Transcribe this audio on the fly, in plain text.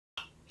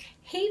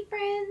Hey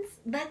friends,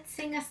 let's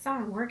sing a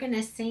song. We're going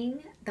to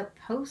sing the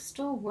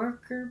Postal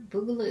Worker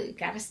Bugaloo.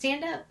 Gotta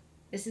stand up.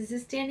 This is a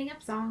standing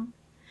up song.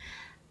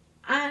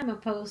 I'm a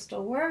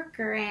postal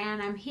worker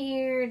and I'm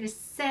here to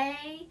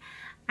say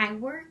I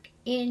work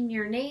in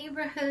your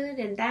neighborhood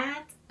and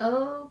that's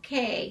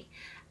okay.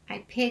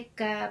 I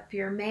pick up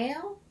your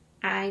mail,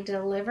 I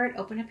deliver it,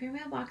 open up your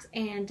mailbox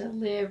and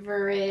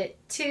deliver it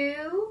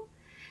to.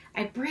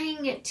 I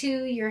bring it to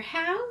your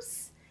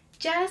house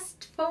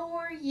just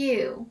for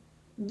you.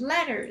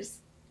 Letters,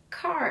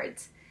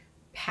 cards,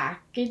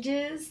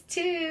 packages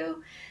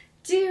too.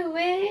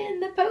 Doing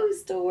the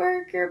postal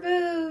worker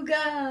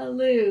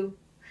Bugaloo.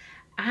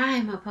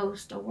 I'm a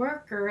postal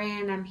worker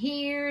and I'm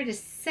here to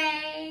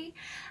say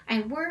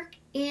I work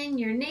in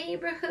your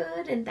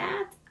neighborhood and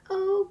that's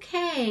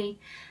okay.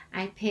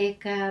 I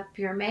pick up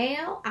your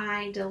mail,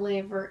 I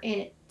deliver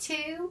it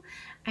too.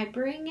 I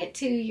bring it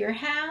to your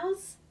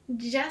house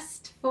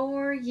just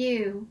for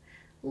you.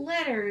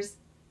 Letters,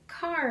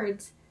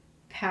 cards,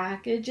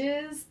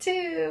 packages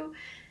too.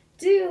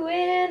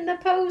 Doing the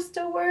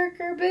postal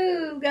worker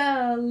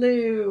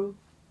Bugaloo.